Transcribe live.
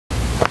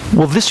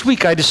Well, this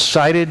week I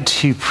decided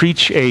to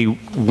preach a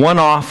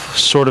one-off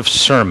sort of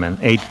sermon,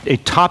 a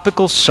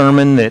topical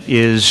sermon that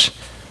is,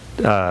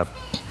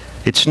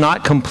 it's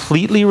not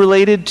completely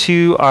related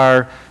to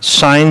our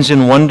Signs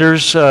and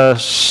Wonders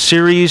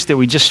series that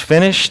we just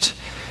finished,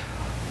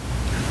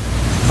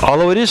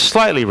 although it is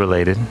slightly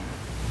related.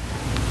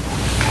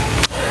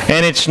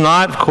 And it's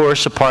not, of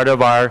course, a part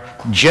of our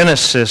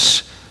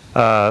Genesis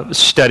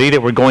study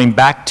that we're going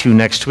back to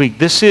next week.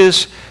 This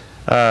is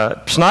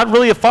it's not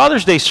really a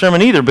Father's Day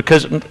sermon either,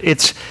 because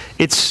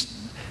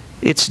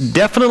it's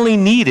definitely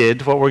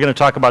needed, what we're going to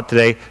talk about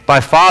today, by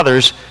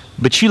fathers,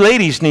 but you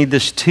ladies need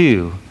this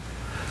too.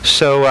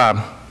 So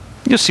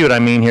you'll see what I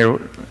mean here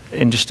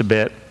in just a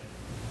bit.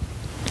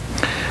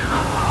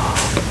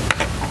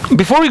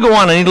 Before we go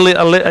on,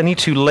 I need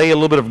to lay a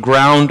little bit of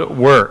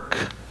groundwork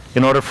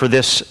in order for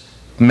this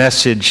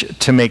message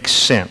to make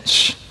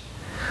sense.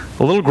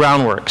 A little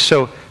groundwork.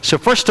 So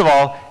first of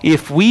all,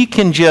 if we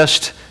can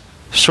just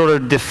sort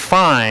of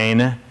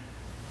define,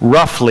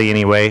 roughly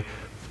anyway,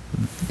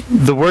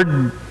 the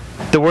word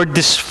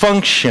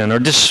dysfunction or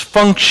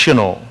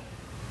dysfunctional.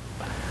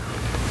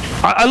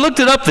 I looked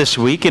it up this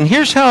week, and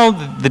here's how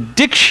the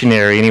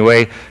dictionary,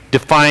 anyway,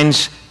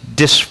 defines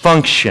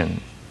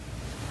dysfunction.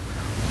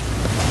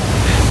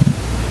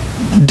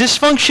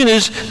 Dysfunction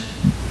is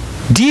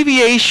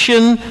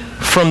deviation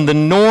from the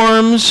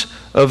norms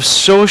of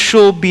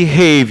social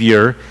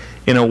behavior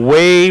in a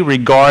way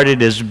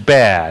regarded as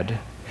bad.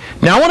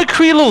 Now, I want to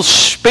create a little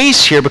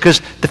space here,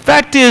 because the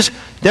fact is,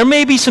 there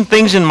may be some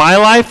things in my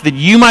life that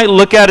you might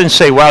look at and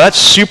say, wow, that's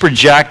super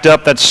jacked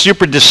up, that's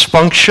super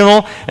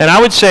dysfunctional. And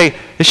I would say,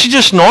 this is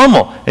just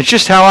normal. It's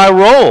just how I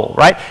roll,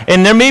 right?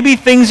 And there may be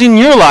things in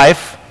your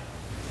life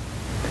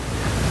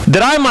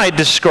that I might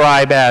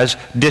describe as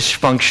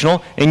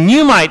dysfunctional, and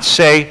you might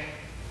say,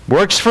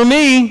 works for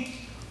me.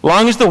 As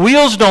long as the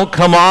wheels don't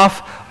come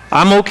off,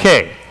 I'm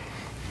okay.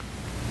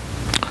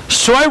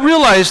 So I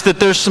realize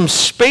that there's some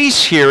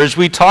space here as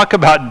we talk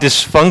about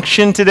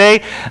dysfunction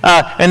today,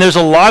 and there's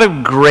a lot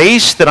of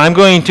grace that I'm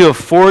going to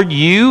afford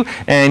you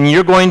and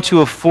you're going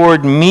to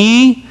afford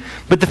me.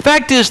 But the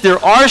fact is, there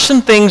are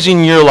some things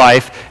in your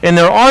life and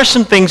there are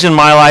some things in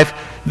my life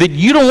that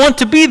you don't want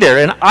to be there,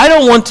 and I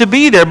don't want to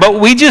be there, but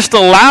we just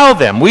allow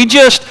them. We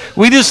just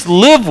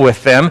live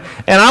with them.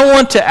 And I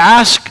want to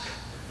ask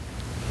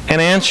and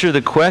answer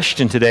the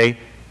question today,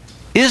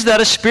 is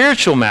that a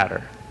spiritual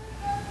matter?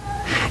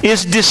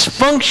 Is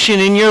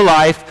dysfunction in your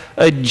life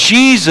a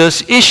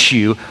Jesus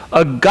issue,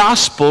 a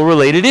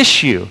gospel-related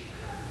issue?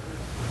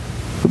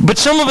 But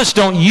some of us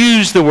don't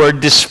use the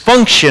word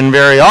dysfunction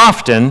very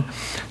often,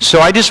 so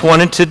I just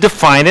wanted to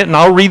define it, and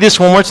I'll read this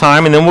one more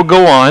time, and then we'll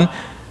go on.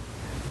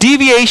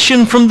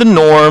 Deviation from the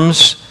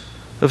norms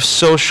of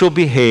social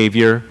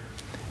behavior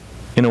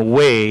in a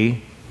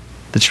way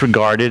that's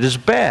regarded as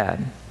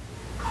bad.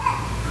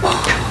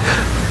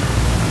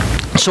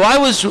 So I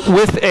was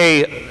with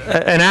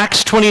an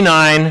Acts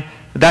 29,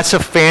 that's a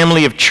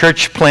family of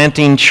church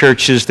planting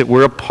churches that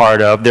we're a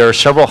part of. There are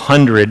several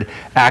hundred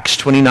Acts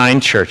 29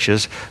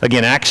 churches.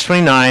 Again, Acts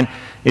 29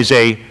 is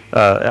a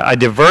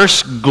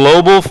diverse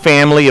global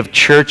family of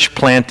church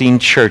planting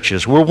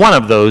churches. We're one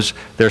of those.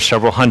 There are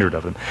several hundred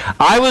of them.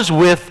 I was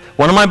with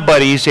one of my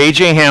buddies,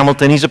 A.J.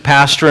 Hamilton. He's a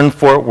pastor in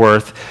Fort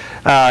Worth.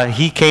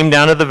 He came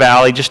down to the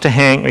valley just to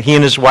hang. He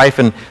and his wife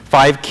and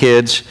 5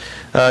 kids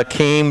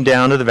came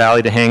down to the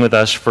valley to hang with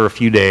us for a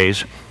few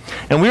days.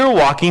 And we were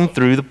walking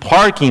through the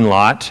parking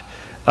lot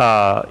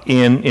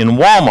in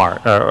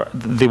Walmart,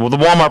 the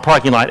Walmart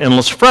parking lot in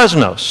Los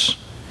Fresnos.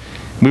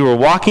 We were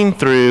walking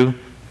through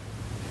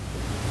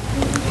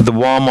the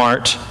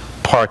Walmart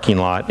parking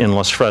lot in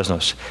Los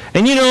Fresnos.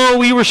 And you know,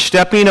 we were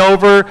stepping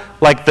over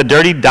like the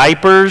dirty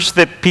diapers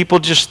that people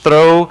just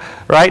throw,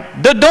 right?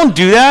 Don't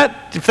do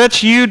that. If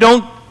that's you,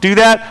 don't do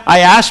that. I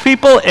ask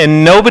people,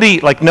 and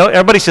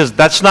everybody says,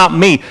 that's not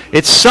me.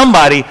 It's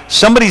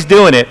somebody's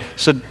doing it.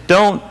 So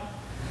don't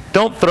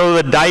throw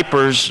the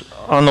diapers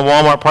on the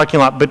Walmart parking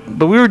lot. But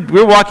we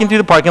were walking through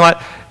the parking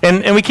lot,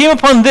 and we came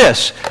upon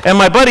this. And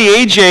my buddy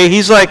AJ,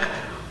 he's like,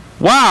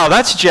 wow,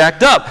 that's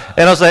jacked up.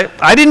 And I was like,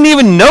 I didn't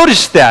even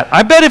notice that.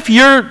 I bet if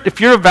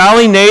you're a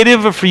Valley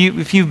native, if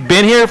you've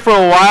been here for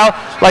a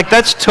while, like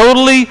that's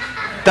totally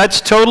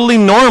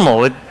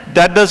normal.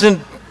 That doesn't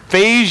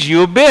faze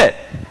you a bit.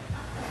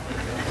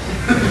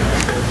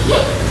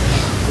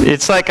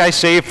 It's like I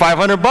saved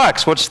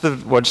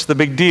 $500. What's the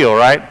big deal,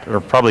 right? Or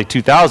probably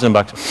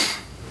 $2,000.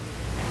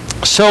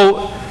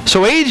 So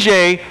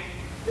AJ,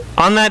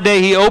 on that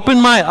day, he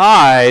opened my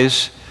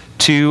eyes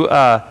to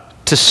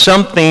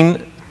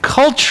something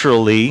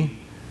culturally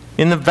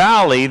in the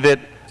valley that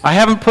I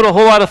haven't put a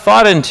whole lot of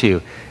thought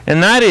into,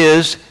 and that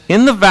is,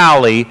 in the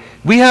valley,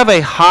 we have a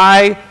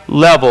high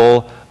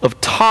level of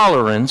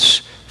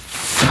tolerance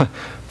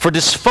for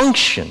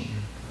dysfunction.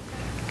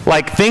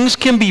 Like, things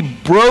can be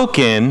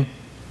broken,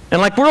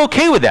 and like we're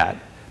okay with that,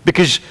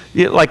 because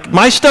like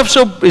my stuff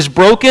is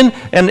broken,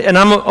 and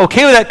I'm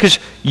okay with that because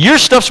your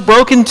stuff's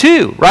broken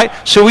too, right?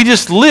 So we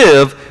just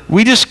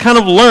kind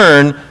of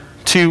learn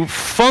to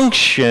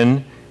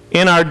function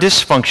in our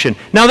dysfunction.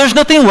 Now, there's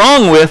nothing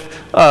wrong with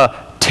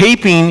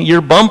taping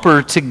your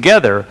bumper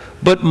together,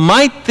 but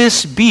might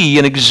this be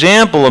an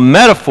example, a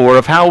metaphor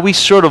of how we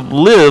sort of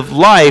live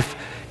life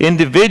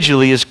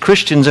individually as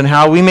Christians, and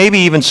how we maybe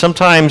even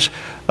sometimes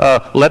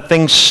let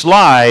things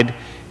slide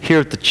here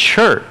at the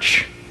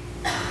church?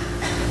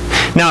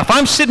 Now, if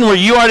I'm sitting where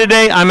you are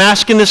today, I'm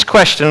asking this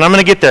question, and I'm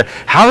going to get there.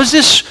 How is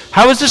this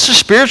a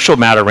spiritual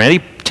matter,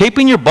 Randy?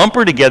 Taping your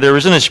bumper together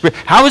isn't a spirit.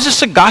 How is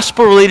this a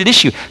gospel-related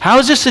issue? How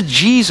is this a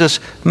Jesus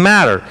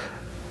matter?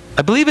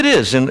 I believe it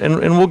is, and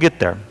we'll get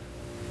there.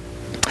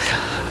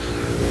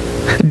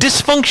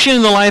 Dysfunction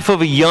in the life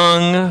of a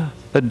young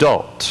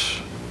adult.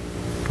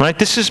 Right?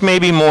 This is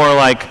maybe more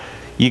like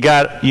you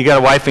got a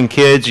wife and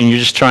kids, and you're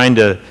just trying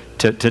to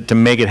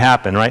make it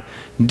happen, right?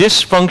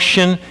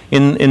 Dysfunction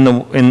in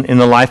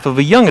the life of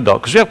a young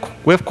adult, because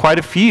we have quite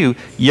a few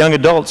young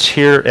adults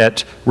here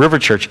at River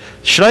Church.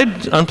 Should I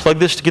unplug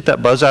this to get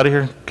that buzz out of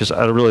here? Because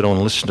I really don't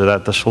want to listen to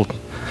that. This will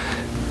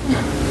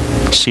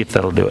see if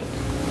that'll do it.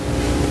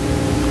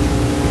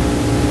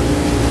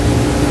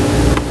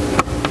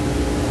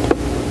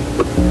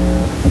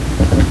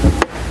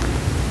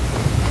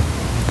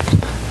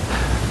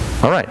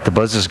 All right, the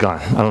buzz is gone.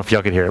 I don't know if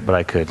y'all could hear it, but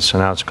I could, so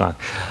now it's gone.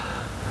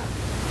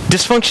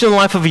 Dysfunction in the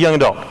life of a young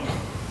adult.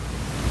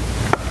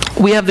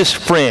 We have this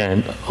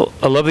friend.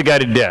 I love the guy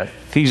to death.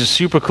 He's a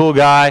super cool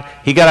guy.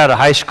 He got out of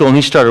high school and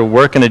he started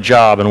working a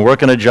job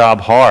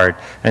hard.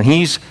 And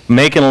he's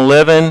making a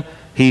living.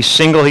 He's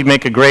single. He'd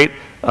make a great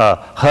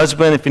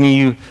husband. If any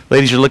of you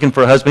ladies are looking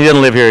for a husband, he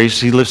doesn't live here.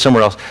 He lives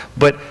somewhere else.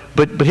 But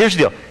here's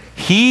the deal.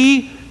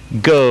 He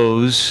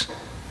goes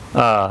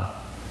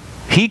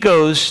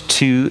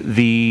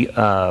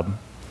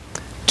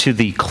to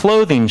the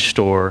clothing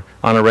store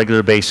on a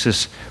regular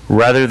basis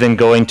rather than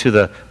going to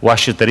the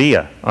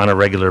washateria on a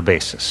regular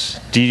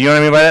basis. Do you know what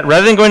I mean by that?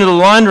 Rather than going to the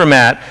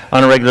laundromat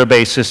on a regular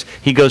basis,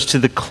 he goes to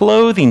the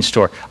clothing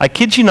store. I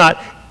kid you not,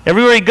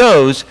 everywhere he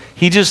goes,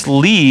 he just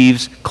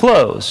leaves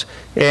clothes.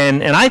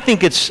 And I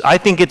think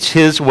it's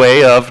his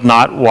way of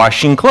not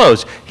washing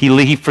clothes.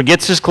 He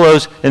forgets his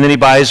clothes and then he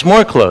buys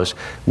more clothes.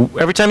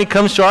 Every time he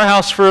comes to our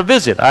house for a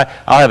visit,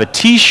 I'll have a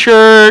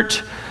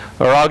T-shirt,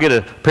 or I'll get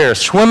a pair of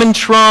swimming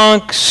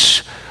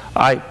trunks.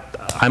 I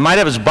might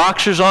have his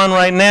boxers on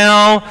right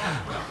now.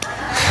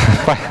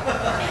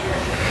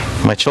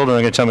 My children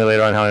are going to tell me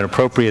later on how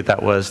inappropriate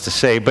that was to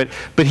say. But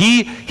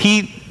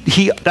he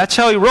that's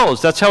how he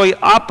rolls. That's how he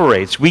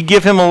operates. We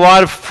give him a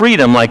lot of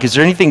freedom. Like, is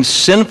there anything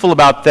sinful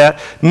about that?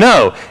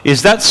 No.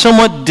 Is that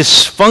somewhat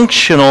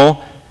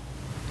dysfunctional?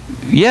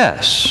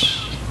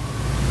 Yes.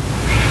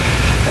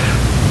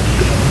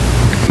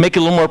 Make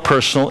it a little more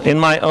personal. In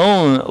my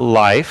own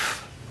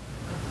life,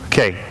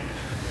 okay.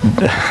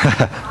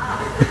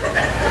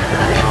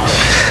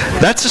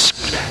 That's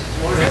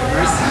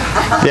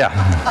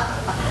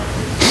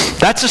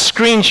a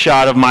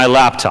screenshot of my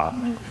laptop.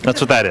 That's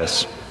what that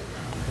is.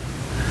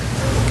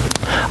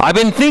 I've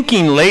been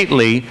thinking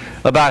lately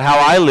about how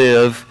I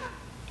live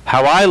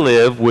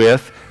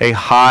with a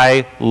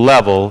high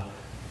level,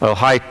 a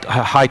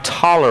high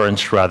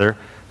tolerance rather,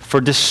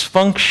 for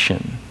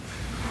dysfunction.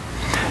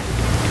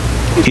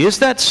 Is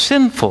that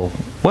sinful?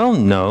 Well,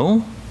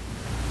 no.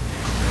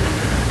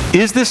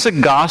 Is this a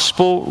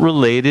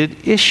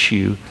gospel-related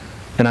issue?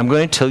 And I'm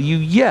going to tell you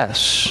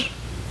yes.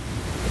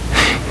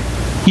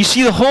 You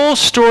see, the whole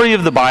story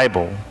of the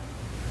Bible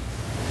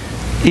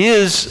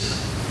is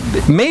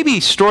maybe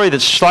a story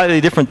that's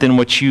slightly different than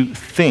what you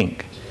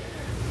think.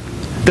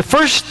 The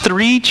first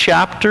three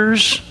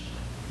chapters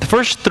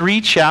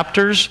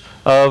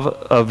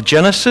of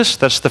Genesis,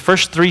 that's the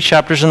first three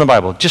chapters in the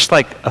Bible, just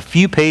like a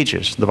few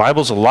pages. The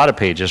Bible's a lot of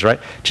pages, right?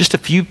 Just a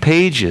few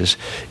pages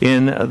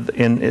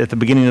at the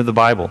beginning of the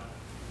Bible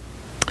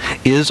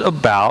is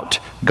about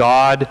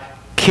God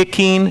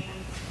kicking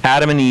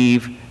Adam and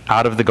Eve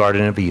out of the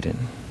Garden of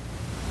Eden.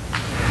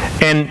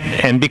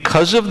 And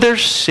because of their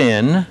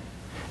sin,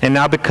 and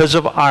now because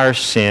of our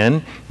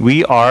sin,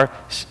 we are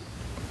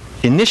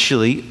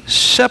initially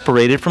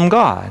separated from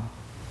God.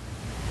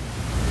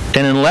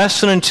 And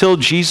unless and until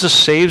Jesus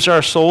saves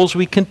our souls,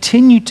 we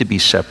continue to be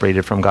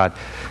separated from God.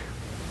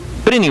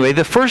 But anyway,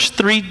 the first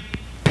three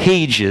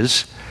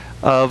pages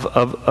of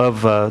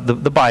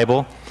the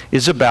Bible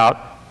is about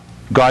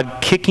God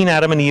kicking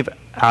Adam and Eve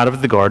out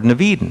of the Garden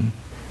of Eden.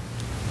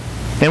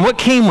 And what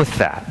came with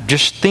that?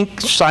 Just think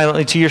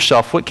silently to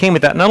yourself. What came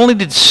with that? Not only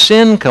did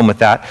sin come with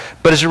that,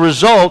 but as a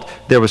result,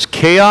 there was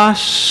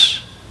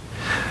chaos.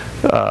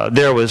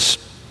 There was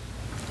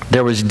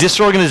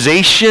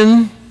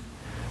disorganization.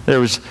 There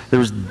was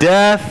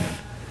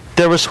death.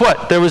 There was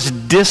what? There was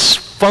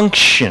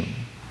dysfunction.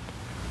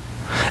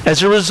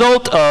 As a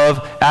result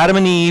of Adam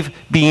and Eve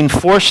being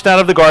forced out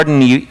of the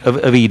Garden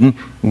of Eden,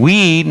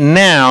 we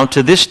now,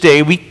 to this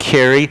day, we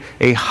carry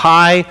a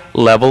high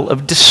level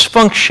of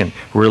dysfunction.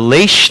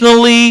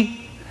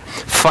 Relationally,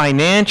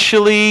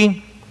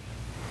 financially,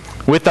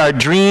 with our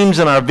dreams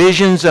and our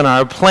visions and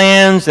our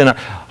plans and our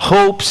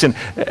hopes, and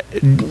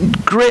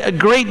a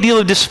great deal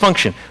of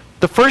dysfunction.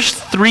 The first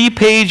three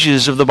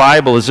pages of the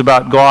Bible is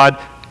about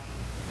God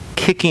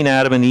kicking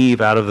Adam and Eve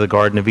out of the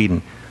Garden of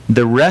Eden.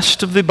 The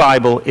rest of the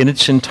Bible in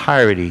its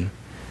entirety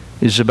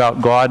is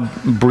about God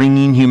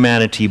bringing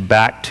humanity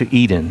back to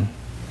Eden.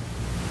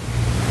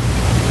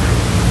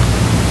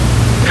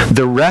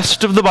 The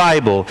rest of the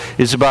Bible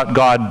is about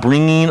God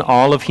bringing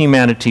all of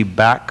humanity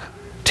back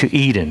to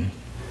Eden,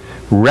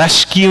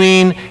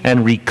 rescuing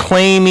and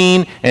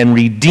reclaiming and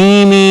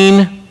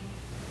redeeming,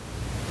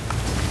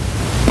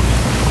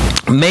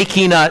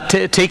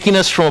 taking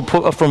us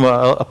from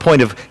a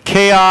point of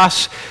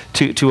chaos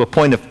to a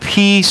point of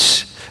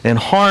peace and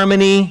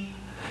harmony,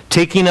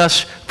 taking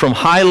us from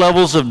high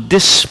levels of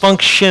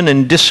dysfunction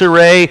and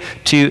disarray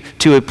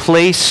to a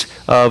place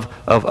of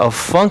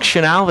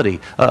functionality,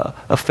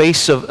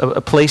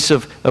 a place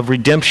of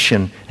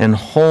redemption and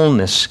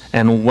wholeness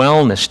and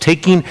wellness,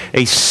 taking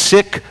a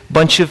sick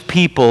bunch of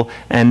people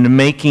and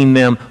making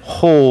them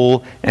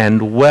whole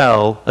and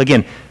well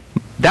again.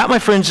 That, my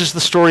friends, is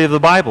the story of the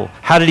Bible.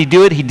 How did he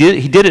do it? He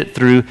did it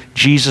through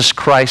Jesus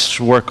Christ's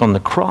work on the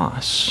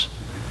cross.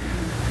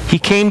 He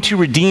came to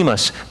redeem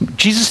us.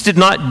 Jesus did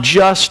not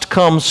just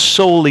come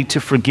solely to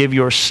forgive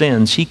your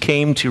sins. He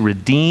came to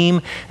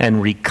redeem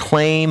and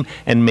reclaim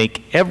and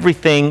make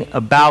everything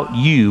about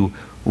you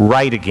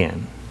right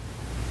again.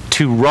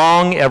 To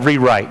wrong every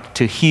right,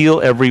 to heal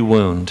every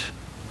wound.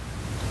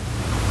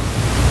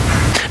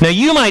 Now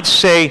you might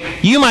say,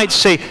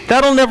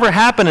 that'll never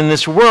happen in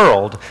this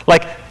world.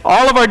 Like,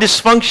 all of our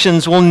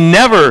dysfunctions will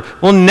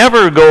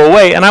never go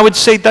away. And I would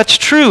say that's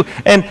true.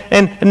 And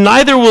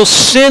neither will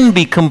sin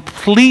be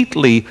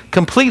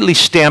completely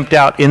stamped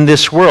out in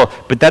this world.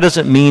 But that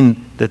doesn't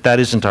mean that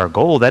isn't our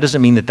goal. That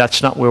doesn't mean that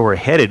that's not where we're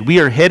headed. We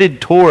are headed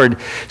toward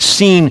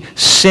seeing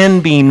sin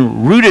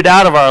being rooted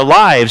out of our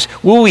lives.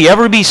 Will we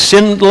ever be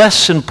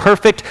sinless and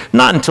perfect?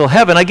 Not until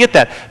heaven. I get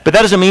that. But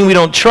that doesn't mean we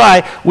don't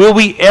try. Will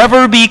we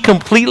ever be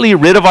completely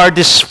rid of our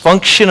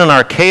dysfunction and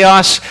our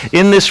chaos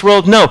in this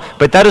world? No.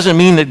 But that doesn't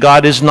mean that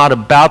God is not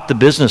about the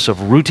business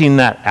of rooting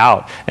that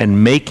out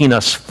and making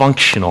us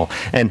functional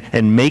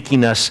and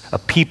making us a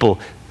people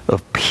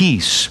of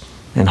peace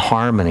and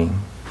harmony.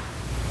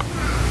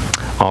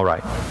 All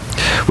right.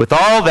 With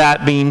all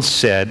that being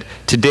said,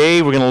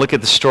 today we're going to look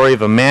at the story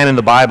of a man in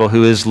the Bible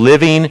who is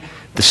living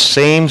the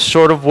same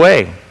sort of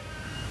way.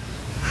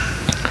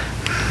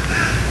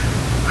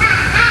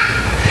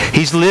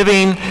 He's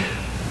living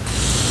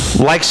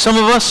like some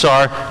of us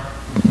are,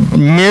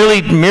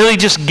 merely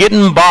just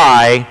getting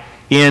by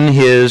in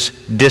his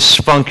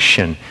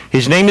dysfunction.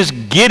 His name is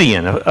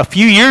Gideon. A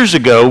few years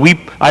ago,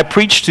 I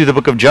preached through the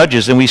book of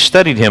Judges and we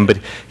studied him, but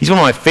he's one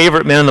of my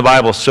favorite men in the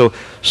Bible. So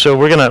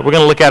we're gonna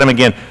look at him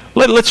again.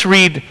 Let's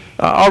read.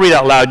 I'll read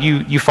out loud.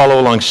 You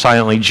follow along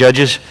silently.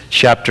 Judges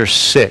chapter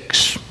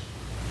 6.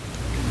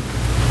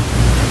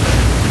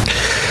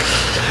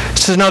 It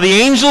says, "Now the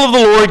angel of the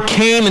Lord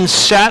came and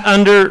sat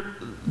under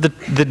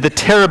the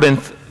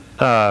terebinth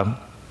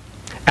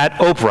at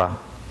Ophrah,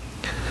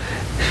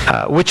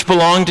 which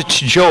belonged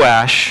to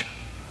Joash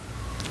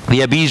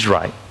the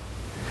Abizrite,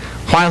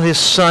 while his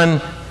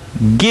son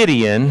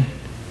Gideon,"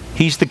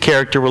 he's the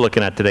character we're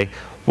looking at today,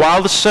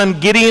 "while the son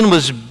Gideon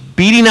was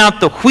beating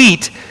out the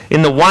wheat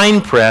in the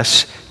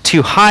winepress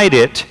to hide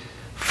it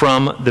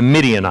from the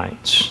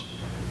Midianites."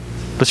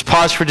 Let's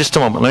pause for just a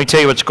moment. Let me tell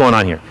you what's going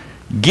on here.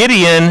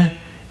 Gideon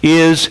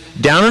is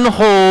down in a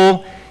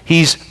hole.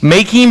 He's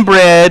making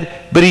bread,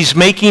 but he's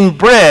making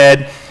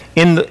bread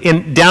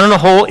down in a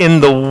hole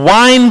in the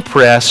wine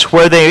press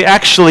where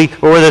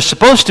they're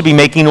supposed to be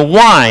making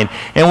wine.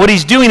 And what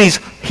he's doing is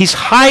he's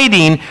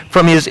hiding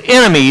from his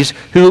enemies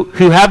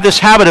who have this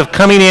habit of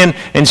coming in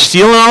and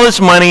stealing all his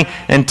money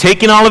and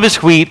taking all of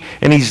his wheat,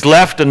 and he's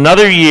left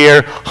another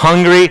year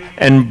hungry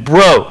and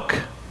broke.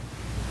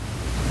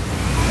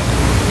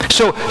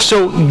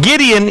 So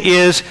Gideon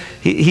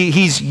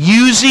he's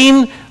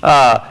using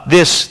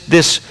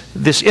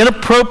this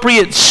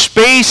inappropriate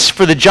space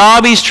for the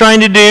job he's trying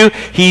to do.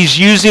 He's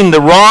using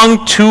the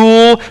wrong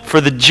tool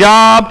for the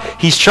job.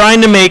 He's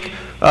trying to make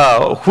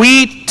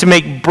wheat to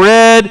make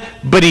bread,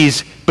 but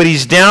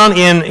he's down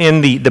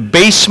in the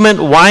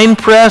basement wine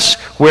press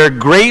where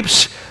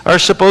grapes are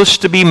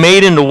supposed to be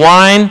made into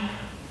wine.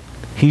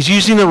 He's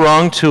using the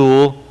wrong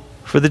tool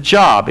for the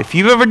job. If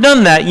you've ever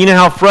done that, you know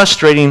how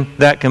frustrating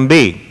that can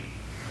be.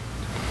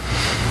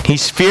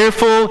 He's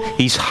fearful,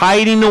 he's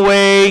hiding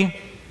away,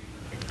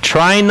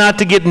 trying not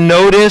to get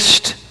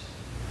noticed.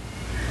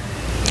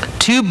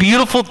 Two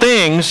beautiful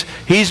things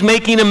he's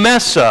making a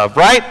mess of,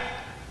 right?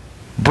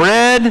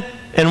 Bread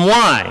and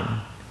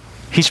wine.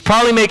 He's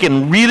probably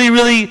making really,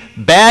 really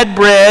bad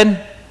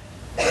bread,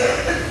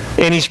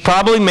 and he's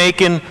probably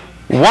making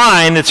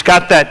wine that's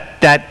got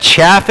that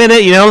chaff in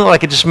it,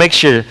 like it just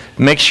makes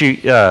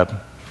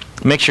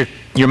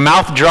your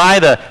mouth dry,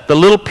 the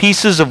little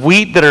pieces of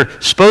wheat that are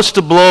supposed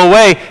to blow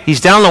away.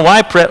 He's down the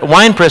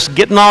wine press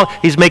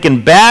he's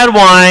making bad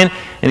wine,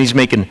 and he's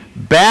making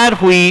bad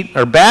wheat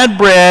or bad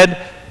bread,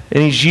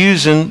 and he's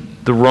using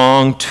the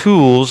wrong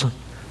tools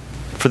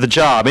for the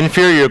job,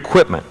 inferior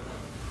equipment.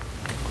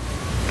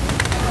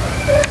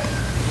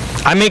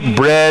 I make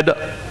bread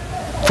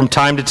from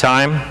time to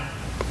time.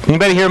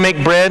 Anybody here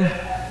make bread?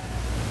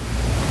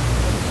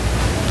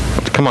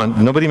 Come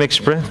on, nobody makes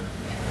bread?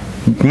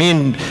 Me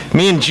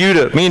and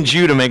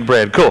Judah make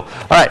bread. Cool.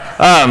 All right.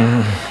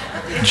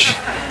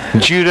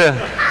 Judah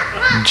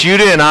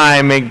and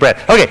I make bread.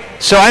 Okay,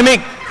 so I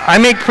make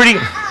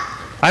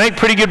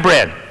pretty good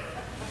bread.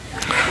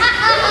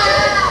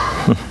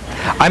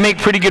 I make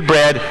pretty good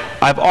bread.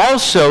 I've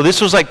also,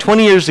 this was like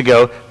 20 years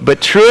ago,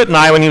 but Truett and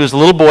I, when he was a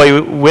little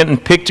boy, went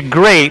and picked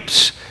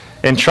grapes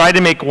and tried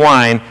to make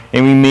wine,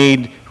 and we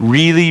made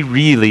really,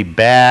 really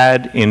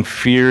bad,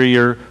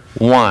 inferior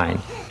wine.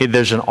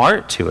 There's an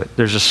art to it.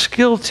 There's a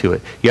skill to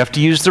it. You have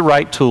to use the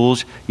right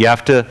tools. You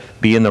have to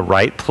be in the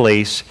right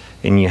place,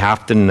 and you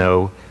have to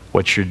know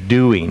what you're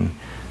doing.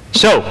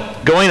 So,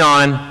 going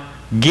on,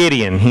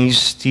 Gideon,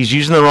 he's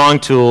using the wrong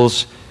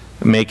tools,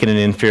 making an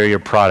inferior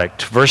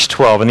product. Verse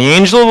 12, and the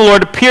angel of the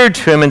Lord appeared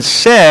to him and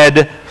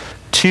said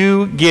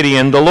to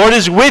Gideon, the Lord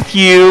is with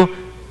you,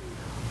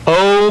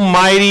 O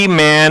mighty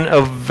man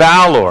of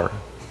valor.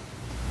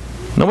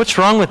 Now, what's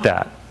wrong with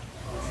that?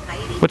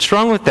 What's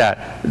wrong with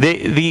that?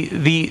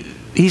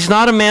 He's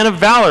not a man of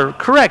valor.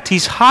 Correct,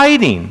 he's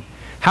hiding.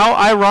 How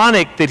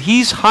ironic that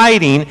he's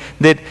hiding,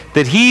 that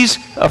he's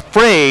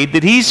afraid,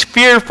 that he's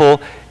fearful,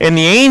 and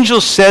the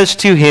angel says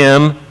to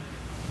him,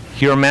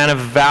 you're a man of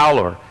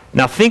valor.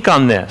 Now think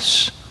on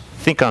this.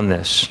 Think on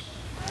this.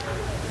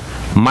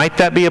 Might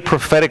that be a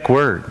prophetic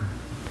word?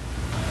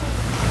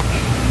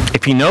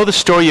 If you know the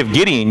story of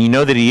Gideon, you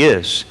know that he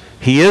is.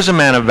 He is a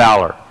man of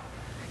valor.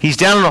 He's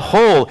down in a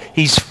hole.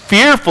 He's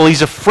fearful.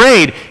 He's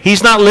afraid.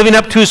 He's not living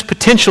up to his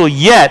potential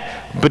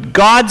yet. But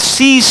God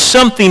sees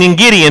something in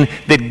Gideon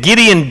that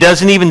Gideon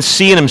doesn't even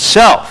see in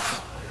himself.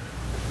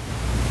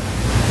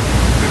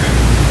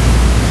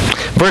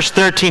 Verse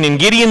 13, and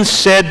Gideon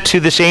said to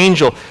this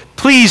angel,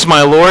 please,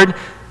 my Lord,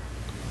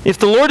 if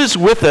the Lord is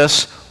with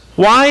us,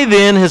 why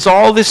then has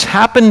all this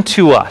happened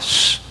to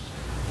us?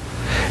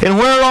 And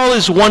where are all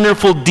his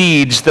wonderful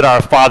deeds that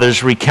our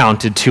fathers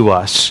recounted to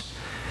us?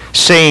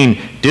 Saying,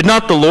 did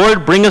not the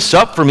Lord bring us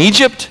up from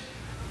Egypt?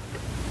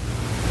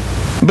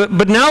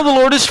 But now the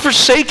Lord has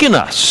forsaken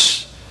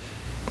us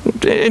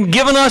and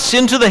given us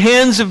into the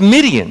hands of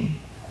Midian.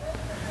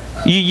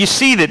 You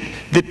see that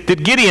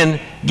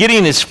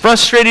Gideon is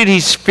frustrated,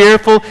 he's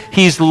fearful,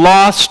 he's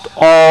lost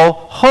all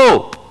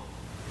hope.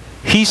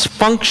 He's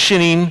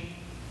functioning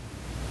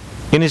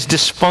in his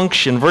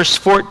dysfunction. Verse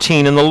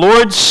 14, and the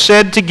Lord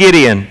said to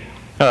Gideon,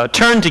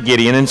 turned to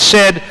Gideon and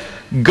said,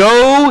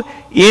 go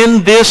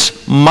in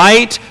this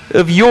might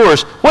of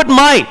yours. What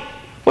might?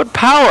 What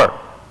power?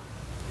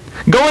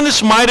 Go in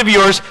this might of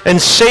yours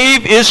and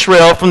save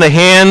Israel from the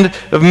hand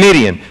of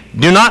Midian.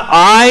 Do not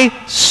I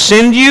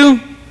send you?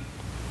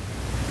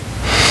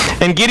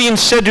 And Gideon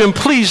said to him,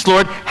 please,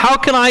 Lord, how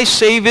can I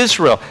save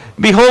Israel?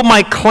 Behold,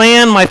 my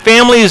clan, my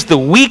family is the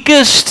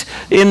weakest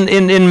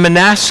in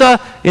Manasseh,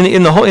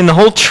 in the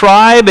whole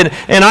tribe,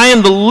 and I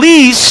am the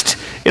least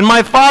in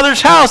my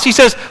father's house. He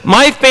says,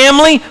 my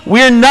family,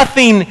 we're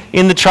nothing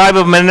in the tribe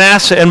of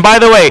Manasseh. And by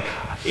the way,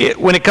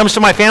 when it comes to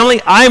my family,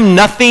 I'm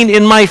nothing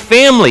in my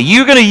family.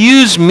 You're going to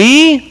use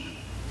me?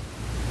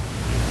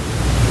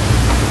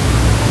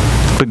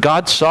 But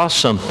God saw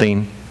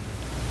something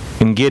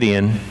in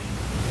Gideon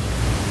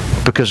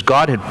because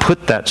God had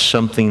put that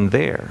something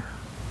there.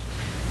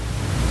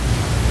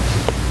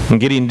 And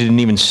Gideon didn't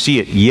even see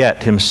it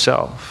yet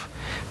himself.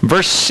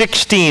 Verse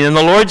 16, and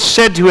the Lord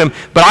said to him,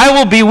 but I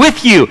will be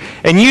with you,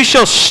 and you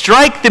shall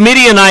strike the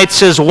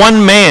Midianites as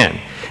one man.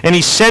 And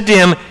he said to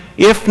him,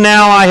 if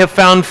now I have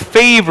found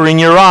favor in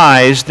your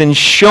eyes, then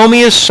show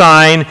me a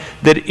sign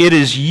that it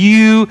is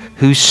you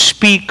who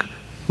speak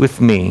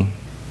with me.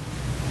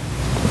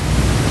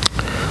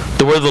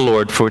 The word of the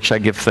Lord, for which I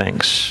give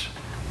thanks.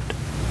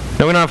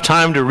 Now, we don't have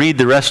time to read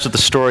the rest of the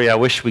story. I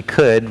wish we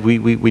could.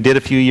 We did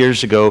a few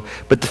years ago.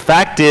 But the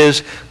fact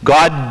is,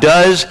 God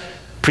does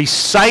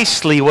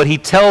precisely what he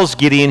tells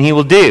Gideon he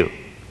will do.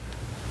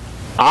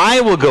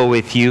 I will go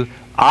with you.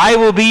 I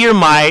will be your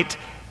might.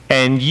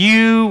 And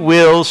you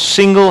will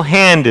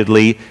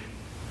single-handedly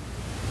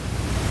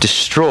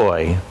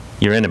destroy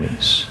your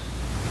enemies.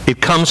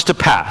 It comes to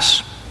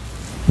pass.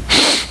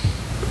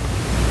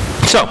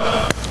 So,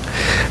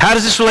 how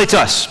does this relate to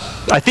us?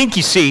 I think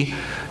you see,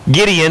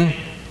 Gideon,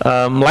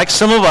 like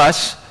some of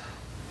us,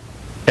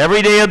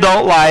 everyday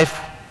adult life,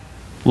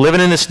 living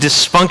in this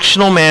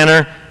dysfunctional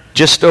manner,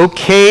 just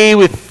okay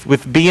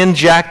with being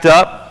jacked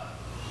up.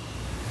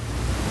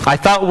 I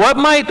thought, what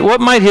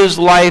might his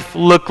life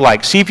look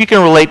like? See if you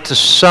can relate to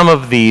some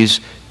of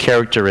these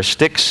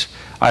characteristics.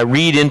 I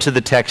read into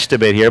the text a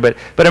bit here, but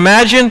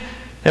imagine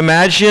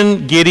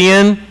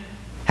Gideon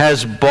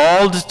has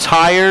bald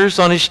tires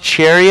on his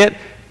chariot,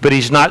 but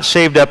he's not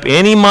saved up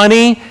any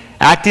money,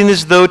 acting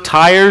as though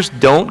tires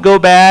don't go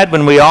bad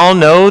when we all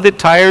know that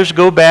tires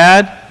go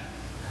bad.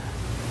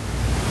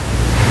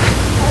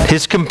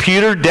 His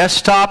computer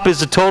desktop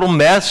is a total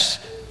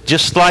mess,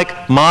 just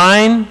like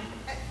mine.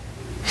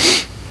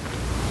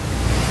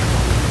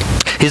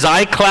 His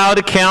iCloud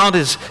account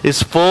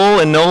is full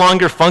and no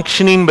longer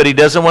functioning, but he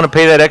doesn't want to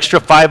pay that extra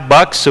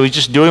 $5, so he's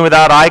just doing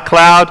without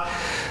iCloud.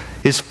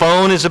 His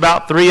phone is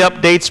about 3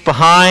 updates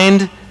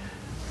behind.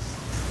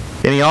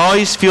 And he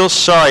always feels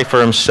sorry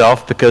for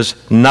himself because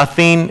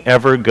nothing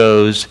ever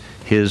goes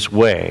his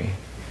way.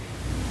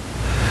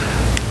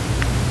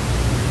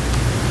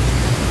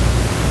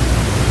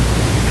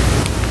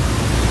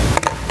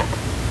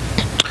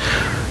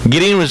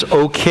 Gideon was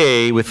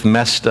okay with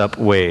messed up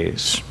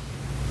ways.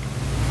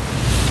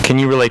 Can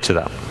you relate to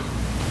that?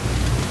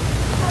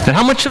 And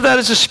how much of that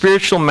is a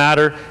spiritual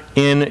matter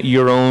in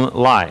your own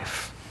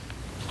life?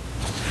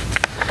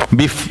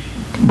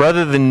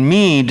 Rather than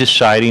me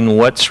deciding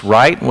what's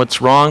right,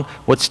 what's wrong,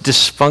 what's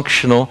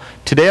dysfunctional,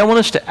 today I want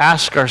us to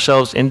ask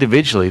ourselves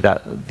individually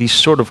these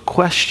sort of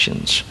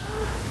questions.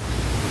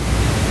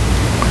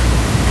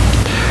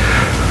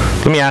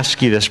 Let me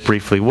ask you this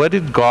briefly. What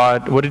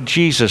did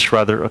Jesus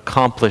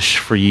accomplish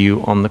for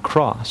you on the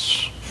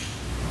cross?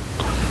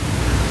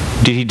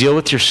 Did he deal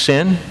with your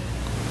sin?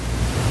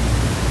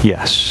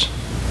 Yes.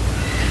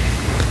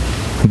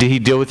 Did he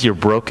deal with your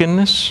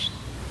brokenness?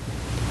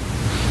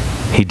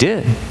 He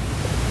did.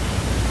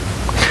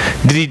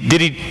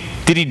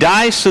 Did he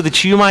die so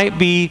that you might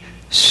be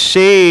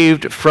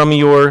saved from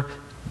your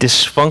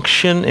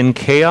dysfunction and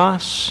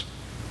chaos?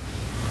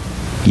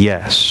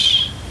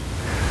 Yes.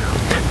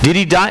 Did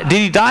he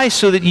die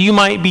so that you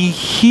might be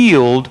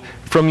healed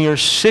from your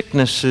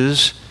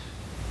sicknesses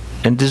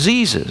and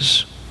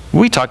diseases?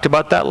 We talked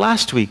about that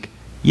last week.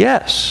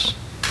 Yes.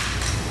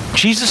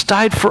 Jesus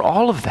died for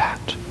all of that.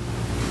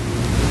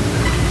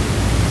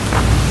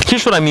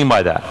 Here's what I mean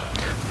by that.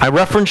 I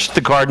referenced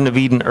the Garden of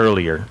Eden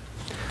earlier.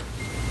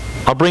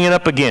 I'll bring it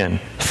up again.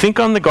 Think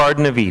on the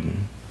Garden of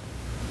Eden,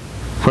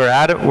 where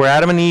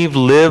Adam and Eve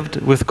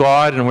lived with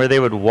God and where they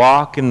would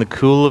walk in the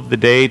cool of the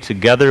day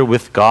together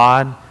with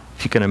God,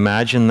 if you can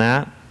imagine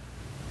that.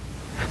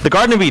 The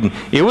Garden of Eden,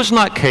 it was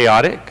not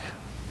chaotic.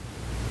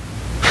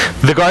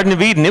 The Garden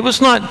of Eden, it was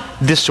not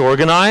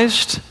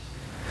disorganized.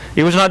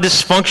 It was not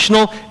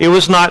dysfunctional. It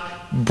was not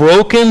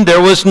broken.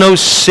 There was no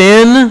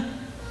sin.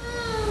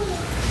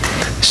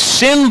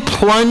 Sin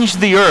plunged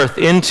the earth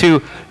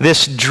into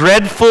this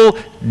dreadful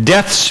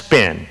death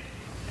spin.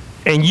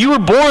 And you were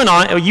born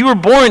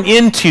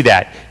into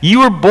that. You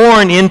were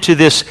born into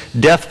this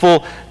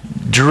deathful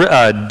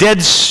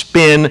dead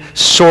spin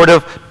sort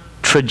of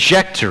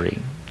trajectory.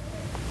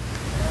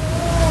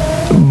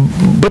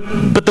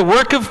 But the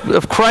work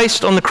of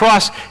Christ on the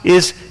cross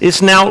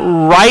is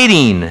now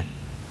righting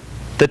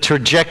the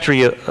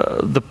trajectory,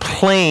 the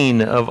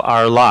plane of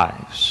our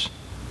lives.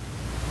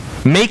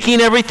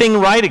 Making everything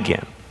right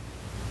again.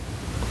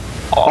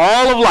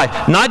 All of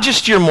life. Not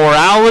just your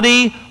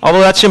morality, although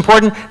that's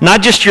important.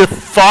 Not just your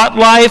thought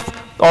life,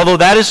 although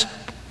that is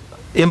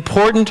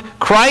important.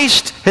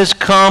 Christ has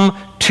come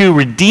to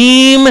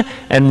redeem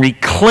and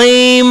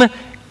reclaim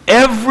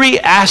every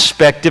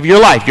aspect of your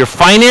life. Your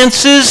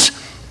finances,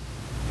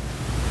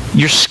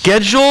 your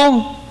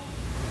schedule,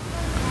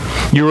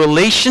 your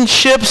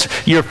relationships,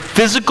 your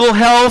physical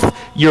health,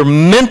 your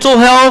mental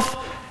health,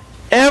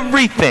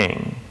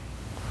 everything.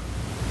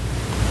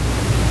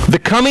 The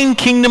coming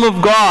kingdom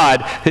of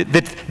God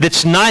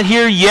that's not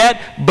here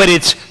yet, but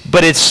it's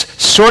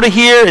sort of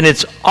here and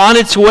it's on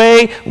its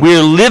way.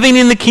 We're living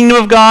in the kingdom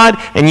of God,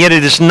 and yet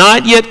it has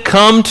not yet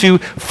come to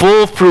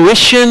full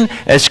fruition.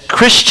 As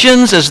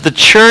Christians, as the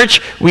church,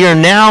 we are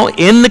now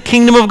in the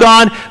kingdom of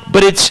God,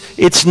 but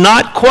it's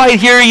not quite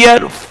here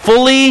yet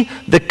fully.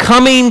 The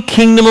coming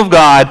kingdom of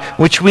God,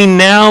 which we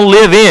now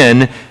live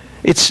in,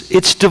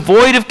 it's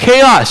devoid of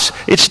chaos.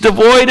 It's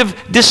devoid of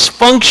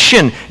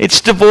dysfunction. It's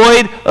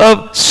devoid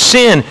of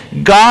sin.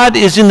 God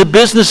is in the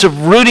business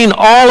of rooting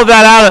all of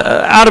that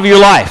out of your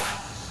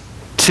life,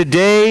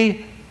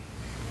 today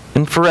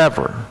and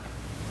forever.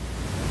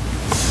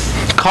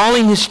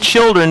 Calling his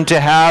children to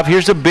have,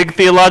 here's a big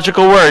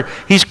theological word,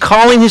 he's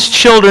calling his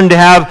children to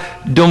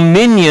have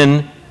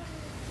dominion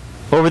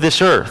over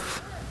this earth.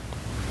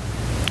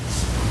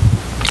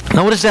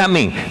 Now, what does that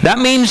mean? That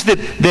means that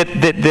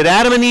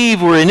Adam and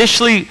Eve were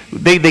initially,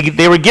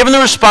 they were given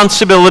the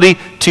responsibility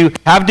to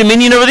have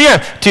dominion over the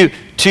earth,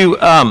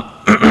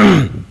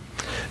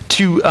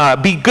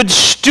 to be good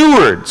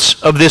stewards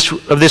of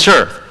this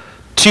earth,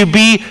 to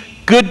be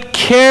good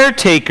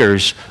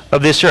caretakers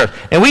of this earth.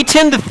 And we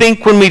tend to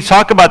think, when we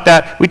talk about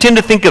that, we tend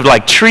to think of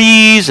like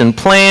trees and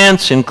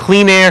plants and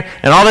clean air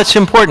and all that's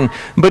important.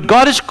 But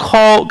God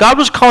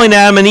was calling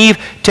Adam and Eve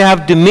to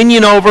have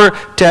dominion over,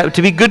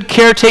 to be good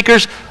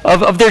caretakers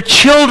of their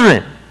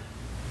children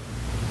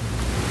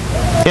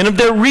and of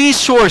their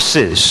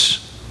resources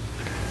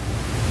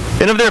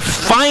and of their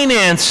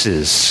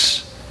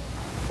finances,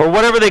 or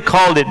whatever they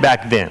called it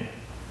back then.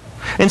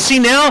 And see,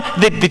 now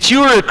that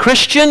you are a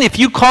Christian, if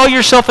you call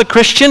yourself a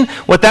Christian,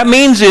 what that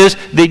means is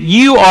that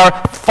you are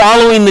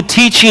following the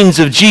teachings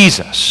of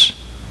Jesus.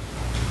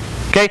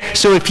 Okay,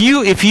 so if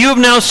you have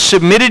now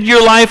submitted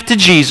your life to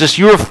Jesus,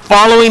 you are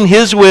following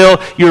His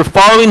will, you're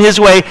following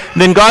His way,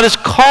 then God has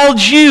called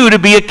you to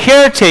be a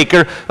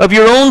caretaker of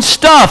your own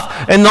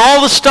stuff and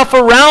all the stuff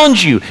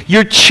around you,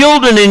 your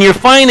children and your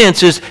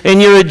finances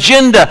and your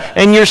agenda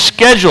and your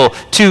schedule,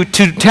 to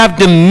have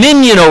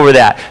dominion over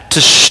that, to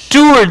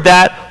steward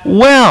that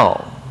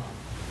well.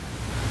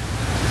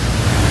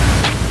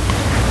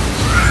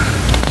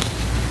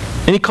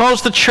 And He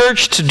calls the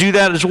church to do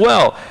that as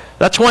well.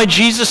 That's why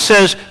Jesus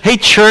says, hey,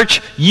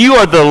 church, you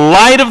are the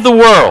light of the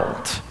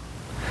world.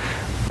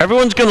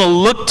 Everyone's going to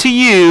look to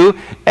you,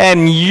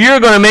 and you're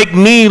going to make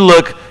me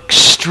look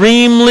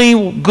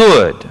extremely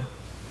good.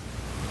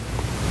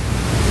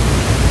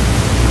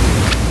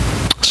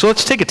 So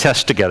let's take a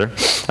test together.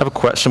 I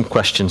have some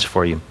questions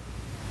for you.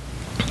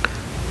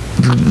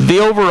 The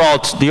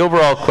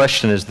overall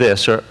question is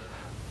this.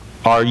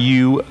 Are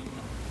you...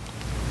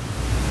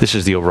 This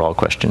is the overall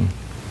question.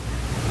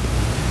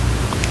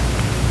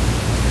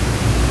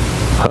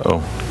 Uh-oh.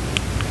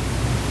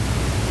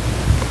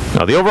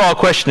 Now, the overall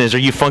question is, are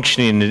you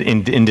functioning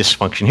in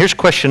dysfunction? Here's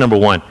question number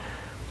one.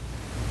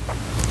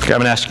 I'm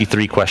going to ask you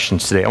 3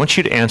 questions today. I want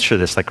you to answer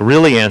this, like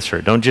really answer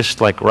it. Don't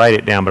just like write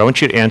it down, but I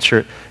want you to answer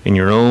it in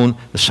your own,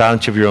 the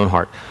silence of your own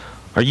heart.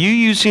 Are you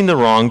using the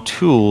wrong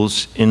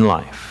tools in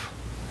life?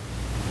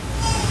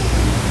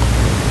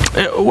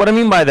 What I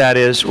mean by that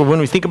is, when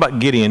we think about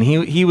Gideon,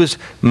 he was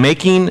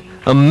making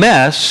a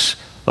mess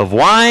of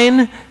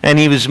wine, and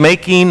he was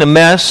making a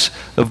mess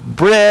of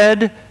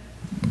bread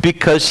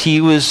because he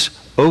was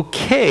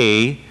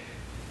okay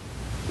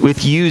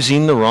with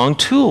using the wrong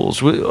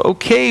tools,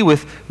 okay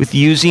with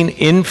using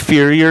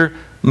inferior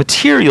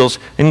materials,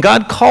 and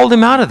God called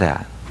him out of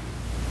that.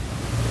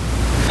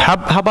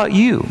 How about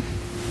you?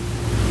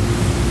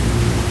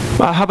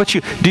 How about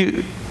you?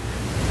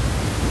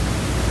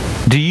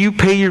 Do you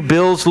pay your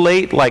bills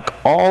late, like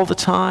all the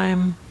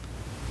time?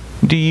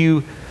 Do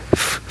you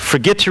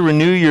forget to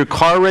renew your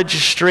car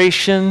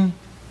registration?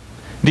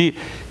 Do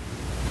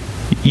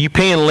you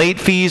paying late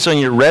fees on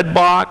your red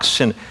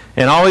box and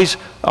always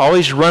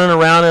running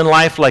around in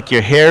life like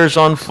your hair's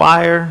on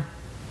fire?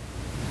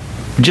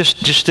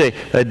 Just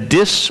a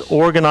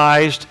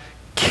disorganized,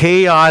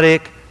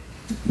 chaotic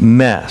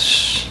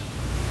mess.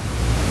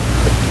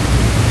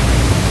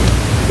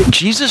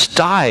 Jesus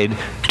died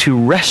to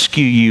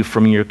rescue you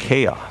from your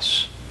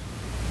chaos.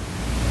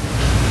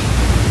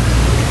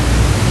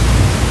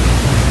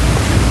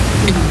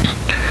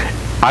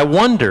 I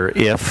wonder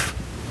if,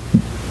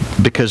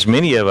 because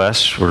many of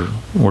us were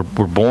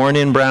born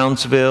in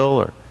Brownsville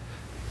or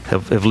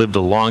have lived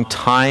a long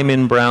time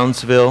in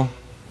Brownsville,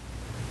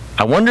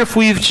 I wonder if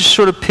we've just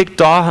sort of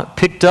picked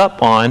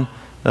up on,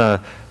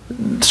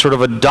 sort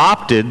of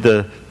adopted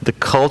the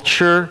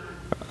culture,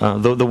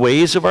 the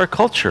ways of our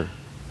culture.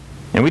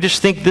 And we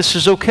just think this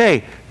is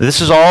okay. This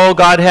is all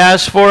God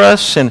has for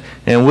us, and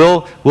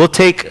we'll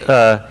take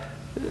the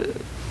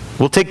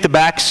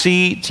back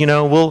seat. You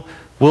know,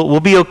 we'll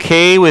be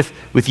okay with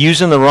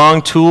using the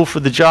wrong tool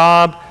for the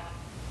job.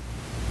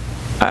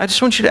 I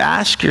just want you to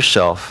ask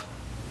yourself,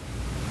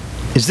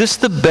 is this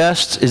the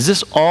best? Is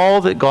this all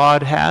that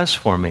God has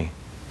for me?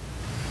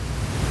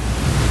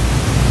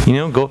 You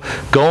know,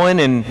 going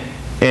and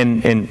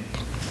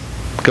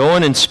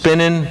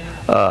spending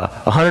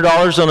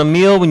 $100 on a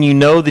meal when you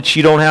know that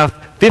you don't have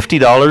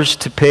 $50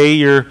 to pay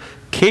your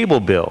cable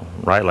bill,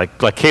 right?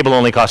 Like cable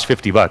only costs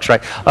 $50,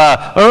 right?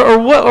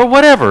 Or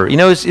whatever. You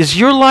know, is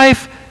your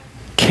life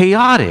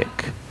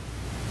chaotic?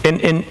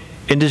 And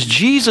does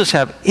Jesus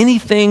have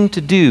anything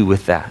to do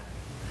with that?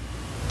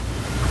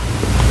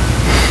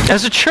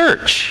 As a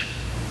church,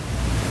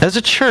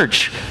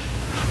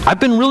 I've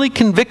been really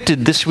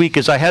convicted this week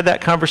as I had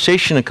that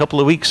conversation a couple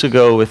of weeks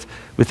ago with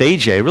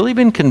AJ. Really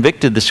been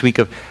convicted this week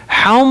of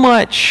how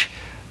much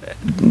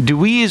do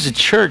we as a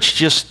church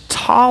just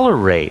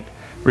tolerate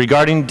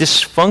regarding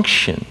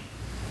dysfunction.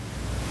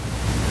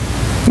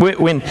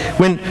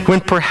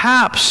 When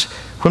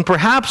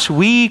perhaps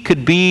we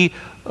could be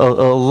a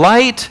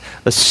light,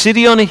 a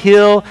city on a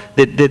hill,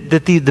 that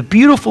the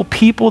beautiful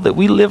people that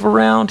we live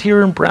around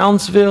here in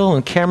Brownsville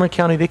and Cameron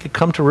County, they could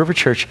come to River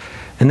Church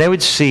and they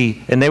would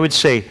see and they would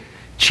say,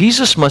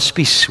 Jesus must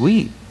be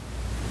sweet.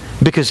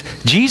 Because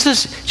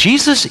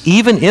Jesus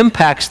even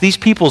impacts these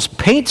people's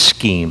paint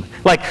scheme.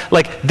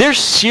 Like they're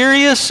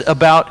serious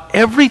about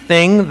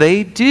everything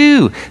they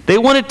do. They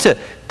want it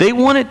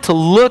to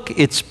look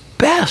its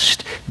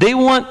best. They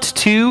want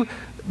to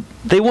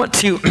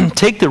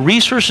take the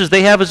resources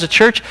they have as a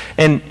church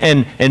and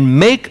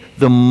make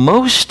the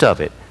most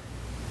of it.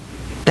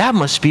 That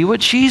must be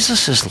what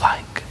Jesus is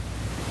like.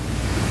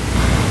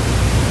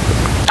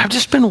 I've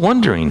just been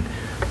wondering,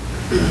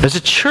 as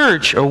a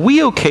church, are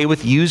we okay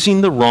with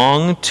using the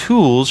wrong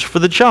tools for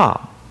the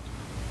job?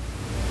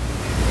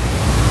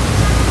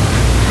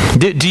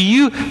 Do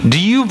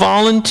you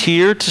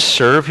volunteer to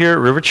serve here at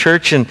River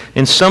Church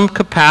in some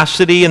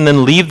capacity and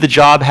then leave the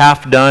job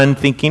half done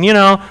thinking, you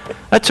know,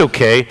 that's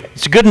okay.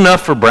 It's good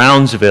enough for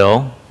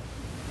Brownsville.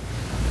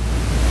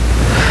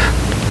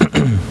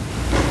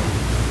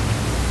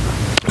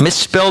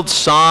 misspelled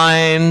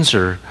signs,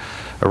 or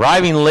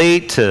arriving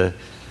late to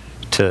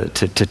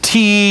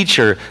teach,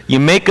 or you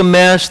make a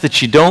mess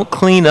that you don't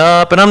clean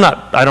up. And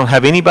I don't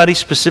have anybody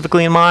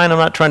specifically in mind. I'm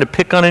not trying to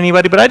pick on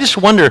anybody, but I just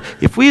wonder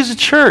if we as a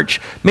church,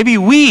 maybe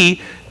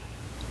we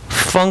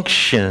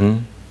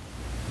function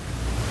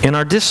in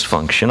our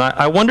dysfunction.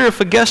 I wonder if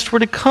a guest were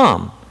to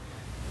come,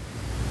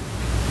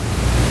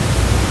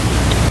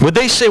 would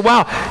they say,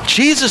 wow,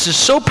 Jesus is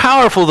so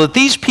powerful that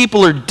these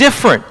people are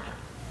different.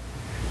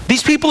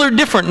 These people are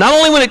different, not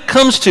only when it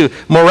comes to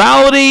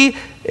morality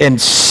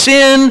and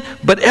sin,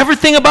 but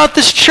everything about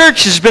this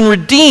church has been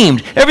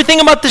redeemed.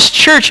 Everything about this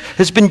church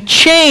has been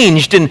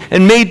changed and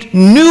made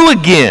new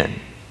again.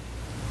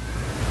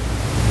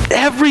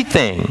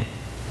 Everything.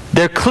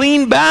 Their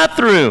clean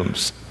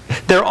bathrooms,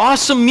 their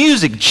awesome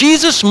music.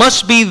 Jesus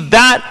must be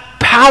that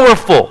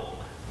powerful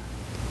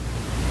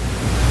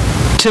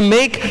to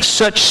make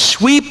such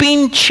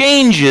sweeping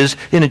changes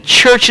in a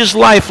church's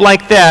life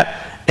like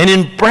that, and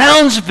in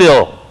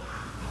Brownsville,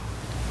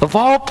 of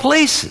all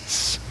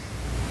places.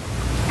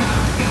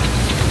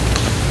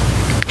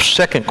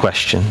 Second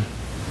question.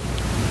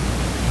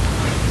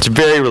 It's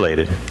very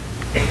related.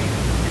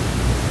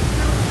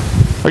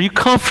 Are you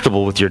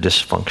comfortable with your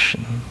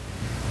dysfunction?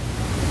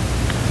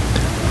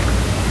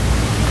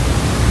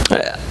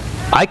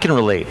 I can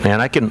relate, man.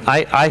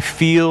 I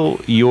feel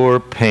your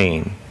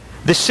pain.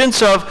 The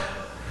sense of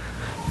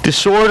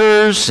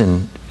disorders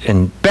and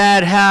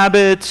bad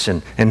habits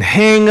and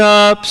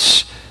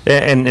hang-ups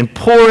and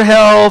poor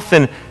health,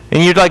 and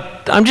you're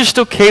like, I'm just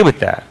okay with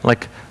that.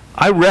 Like,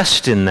 I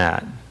rest in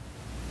that.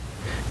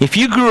 If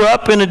you grew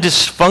up in a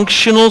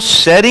dysfunctional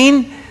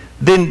setting,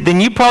 then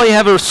you probably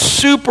have a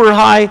super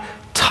high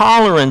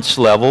tolerance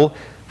level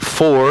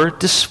for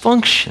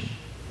dysfunction.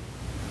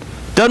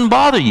 Doesn't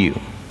bother you.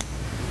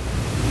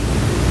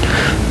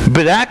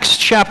 But Acts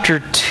chapter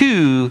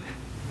 2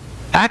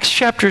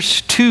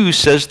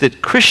 says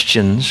that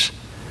Christians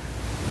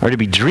are to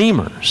be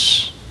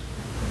dreamers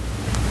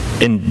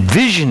and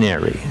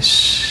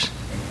visionaries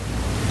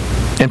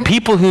and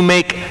people who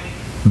make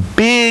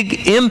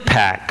big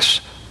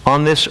impacts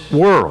on this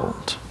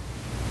world.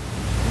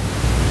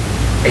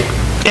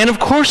 And of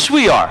course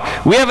we are.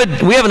 We have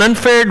an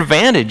unfair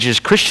advantage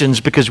as Christians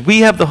because we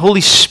have the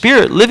Holy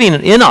Spirit living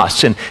in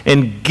us and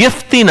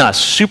gifting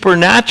us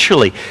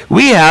supernaturally.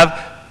 We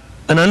have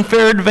an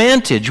unfair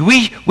advantage.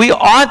 We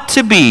ought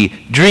to be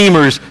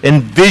dreamers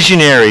and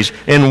visionaries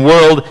and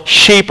world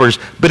shapers.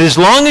 But as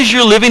long as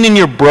you're living in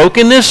your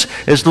brokenness,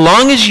 as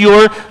long as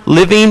you're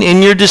living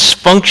in your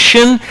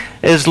dysfunction,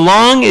 as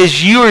long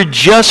as you are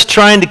just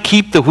trying to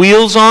keep the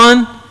wheels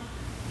on,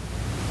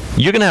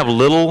 you're going to have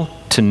little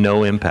to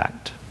no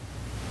impact.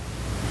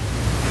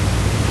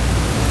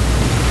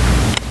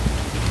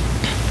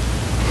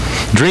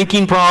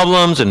 Drinking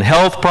problems and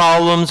health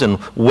problems and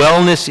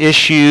wellness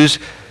issues.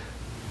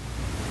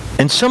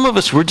 And some of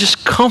us, we're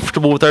just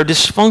comfortable with our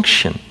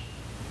dysfunction.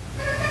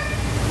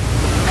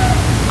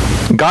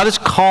 God is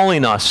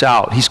calling us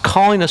out. He's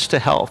calling us to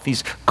health.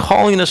 He's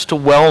calling us to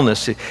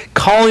wellness. He's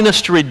calling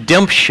us to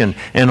redemption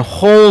and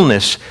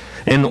wholeness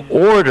and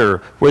order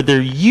where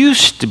there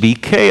used to be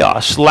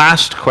chaos.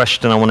 Last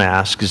question I want to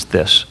ask is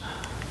this.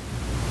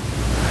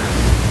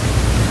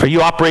 Are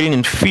you operating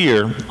in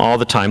fear all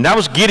the time? That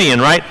was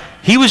Gideon, right?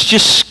 He was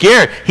just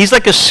scared. He's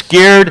like a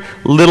scared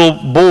little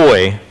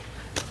boy,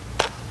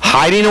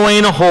 hiding away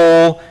in a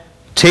hole,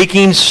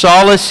 taking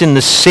solace in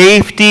the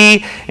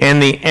safety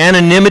and the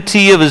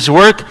anonymity of his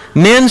work.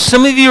 Men,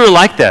 some of you are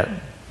like that.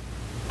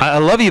 I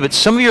love you, but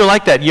some of you are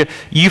like that. You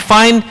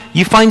find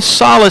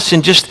solace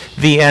in just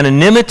the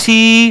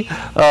anonymity,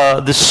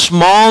 the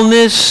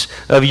smallness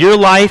of your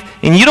life,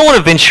 and you don't want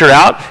to venture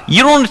out.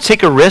 You don't want to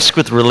take a risk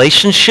with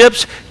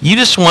relationships. You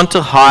just want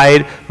to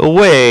hide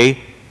away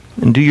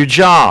and do your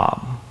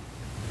job.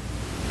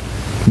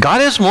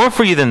 God has more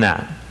for you than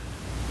that.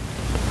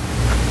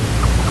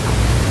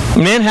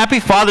 Man,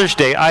 happy Father's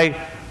Day.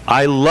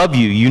 I love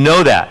you. You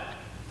know that.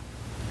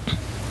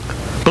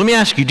 But let me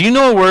ask you, do you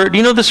know a word? Do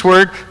you know this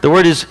word? The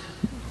word is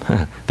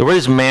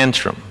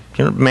mantram.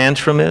 You know what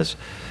mantram is?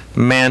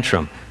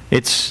 Mantram.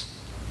 It's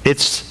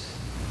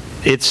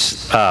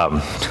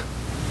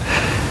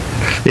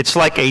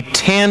like a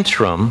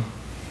tantrum,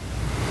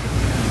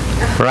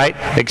 right?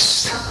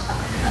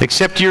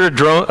 Except you're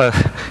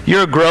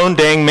a grown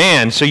dang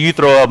man, so you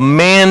throw a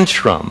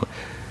mantram.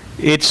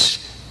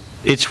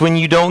 It's when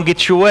you don't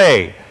get your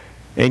way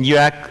and you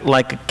act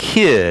like a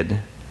kid.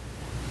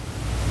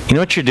 You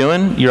know what you're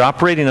doing? You're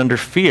operating under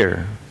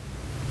fear.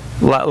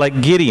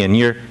 Like Gideon,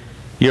 you're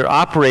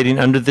operating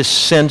under this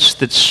sense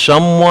that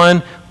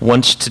someone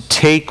wants to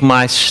take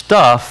my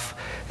stuff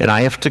and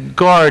I have to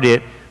guard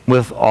it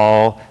with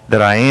all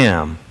that I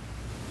am.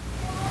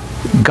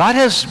 God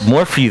has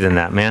more for you than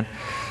that, man.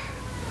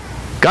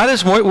 God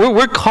has more.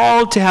 We're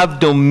called to have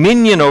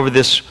dominion over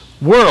this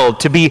world,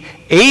 to be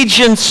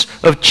agents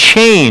of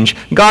change.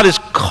 God is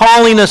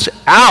calling us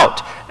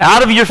out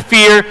out of your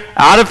fear,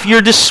 out of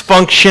your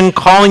dysfunction,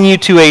 calling you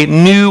to a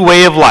new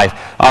way of life.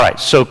 All right,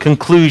 so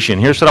conclusion.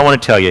 Here's what I want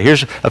to tell you.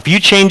 Here's a few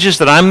changes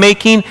that I'm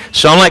making.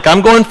 So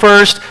I'm going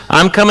first.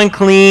 I'm coming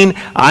clean.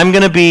 I'm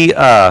going to be,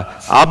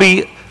 I'll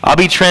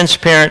be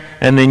transparent,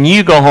 and then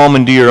you go home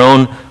and do your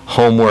own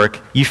homework.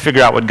 You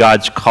figure out what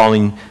God's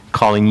calling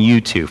you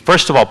to.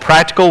 First of all,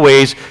 practical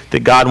ways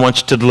that God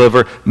wants to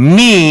deliver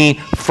me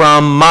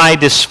from my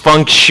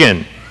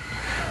dysfunction.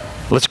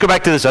 Let's go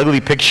back to this ugly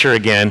picture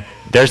again.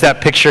 There's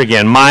that picture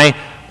again. My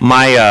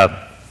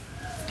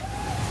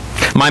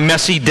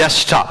messy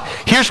desktop.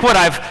 Here's what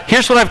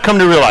I've come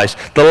to realize.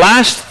 The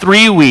last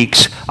 3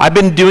 weeks, I've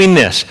been doing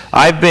this.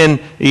 I've been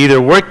either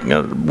working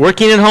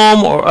at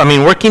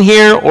home, working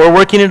here or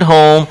working at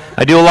home.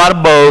 I do a lot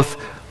of both.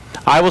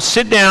 I will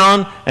sit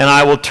down and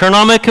I will turn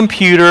on my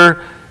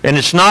computer. And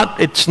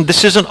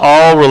this isn't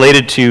all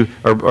related to,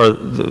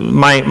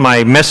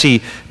 my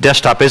messy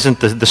desktop isn't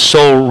the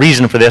sole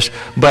reason for this,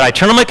 but I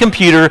turn on my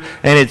computer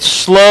and it's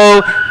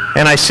slow,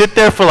 and I sit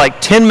there for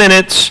like 10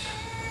 minutes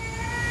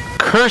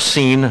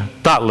cursing,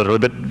 not literally,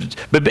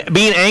 but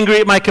being angry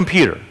at my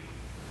computer.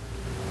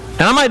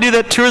 And I might do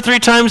that 2 or 3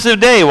 times a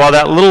day while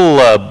that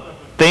little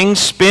thing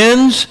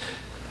spins,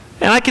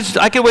 and I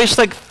could waste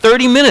like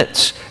 30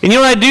 minutes. And you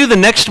know what I do? The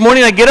next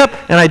morning I get up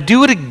and I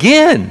do it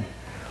again.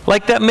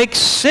 Like that makes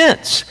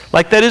sense.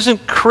 Like that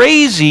isn't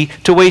crazy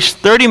to waste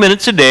 30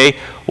 minutes a day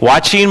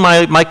watching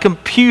my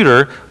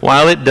computer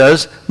while it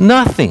does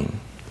nothing.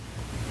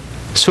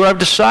 So what I've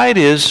decided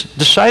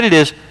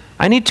is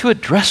I need to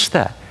address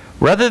that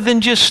rather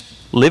than just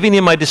living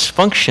in my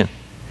dysfunction.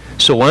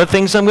 So one of the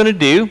things I'm going to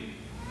do,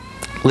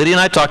 Lydia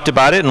and I talked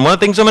about it, and one of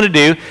the things I'm going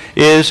to do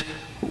is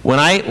when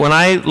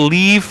I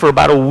leave for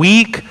about a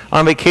week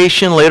on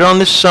vacation later on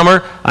this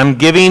summer, I'm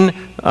giving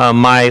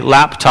my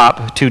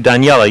laptop to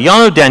Daniela. Y'all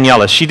know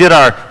Daniela. She did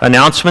our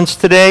announcements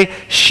today.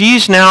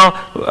 She's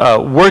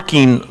now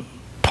working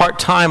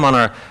part-time on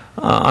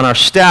our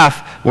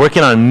staff,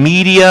 working on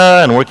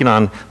media and working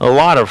on a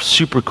lot of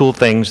super cool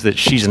things that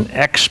she's an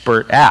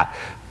expert at.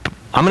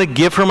 I'm going to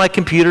give her my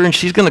computer, and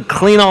she's going to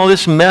clean all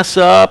this mess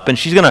up, and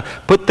she's going to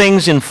put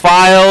things in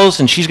files,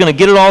 and she's going to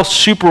get it all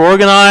super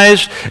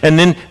organized, and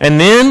then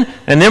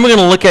we're going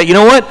to look at, you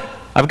know what?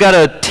 I've got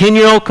a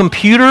 10-year-old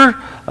computer,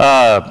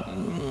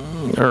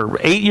 or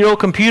 8-year-old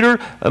computer.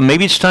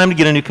 Maybe it's time to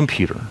get a new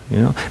computer. You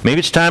know, maybe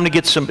it's time to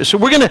get some. So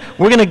we're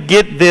going to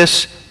get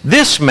this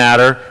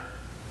matter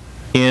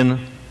in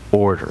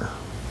order.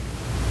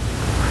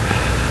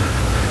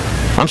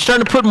 I'm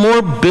starting to put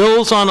more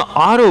bills on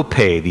auto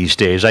pay these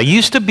days. I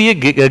used to be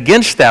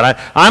against that.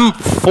 I'm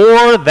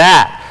for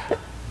that.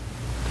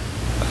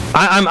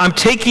 I'm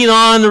taking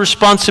on the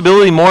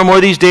responsibility more and more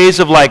these days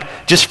of, like,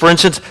 just for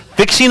instance,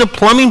 fixing a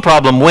plumbing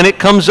problem when it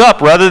comes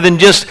up rather than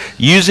just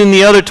using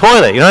the other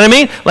toilet. You know what I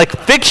mean? Like,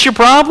 fix your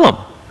problem.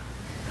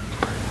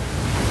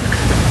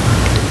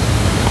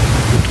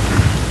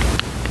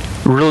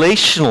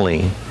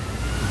 Relationally,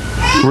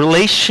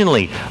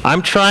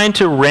 I'm trying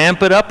to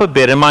ramp it up a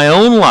bit in my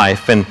own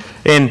life and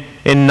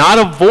not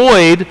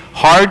avoid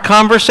hard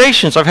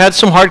conversations. I've had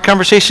some hard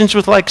conversations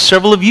with like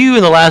several of you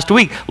in the last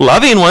week.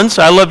 Loving ones.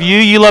 I love you,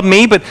 you love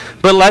me, but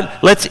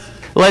let's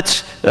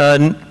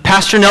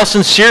Pastor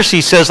Nelson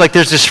Searcy says, like,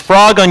 there's this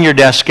frog on your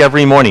desk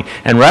every morning,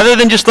 and rather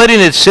than just letting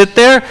it sit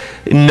there,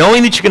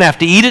 knowing that you're going to have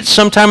to eat it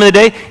sometime in the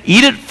day,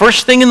 eat it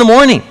first thing in the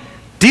morning.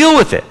 Deal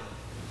with it.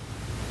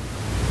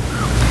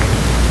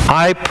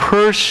 I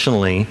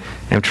personally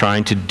am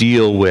trying to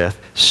deal with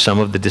some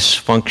of the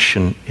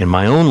dysfunction in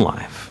my own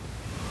life.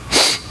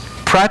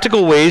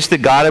 Practical ways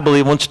that God, I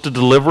believe, wants to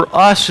deliver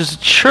us as a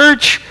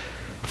church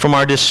from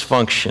our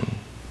dysfunction.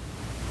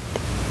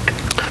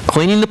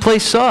 Cleaning the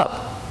place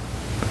up.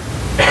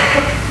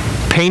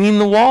 Painting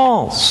the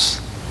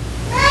walls.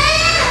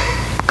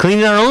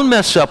 Cleaning our own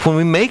mess up when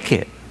we make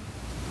it.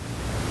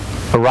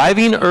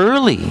 Arriving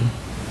early.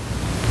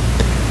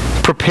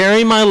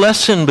 Preparing my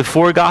lesson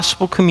before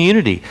gospel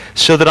community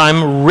so that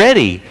I'm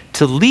ready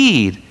to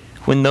lead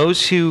when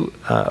those who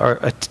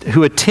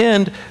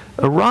attend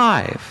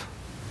arrive.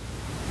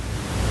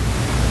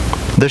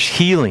 There's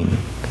healing.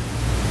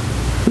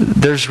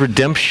 There's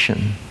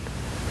redemption.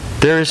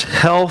 There is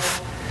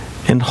health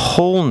and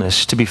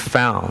wholeness to be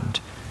found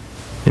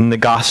in the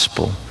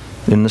gospel,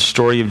 in the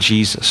story of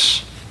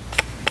Jesus.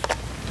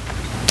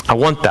 I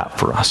want that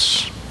for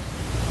us.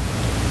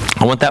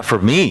 I want that for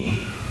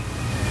me.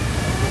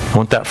 I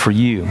want that for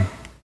you.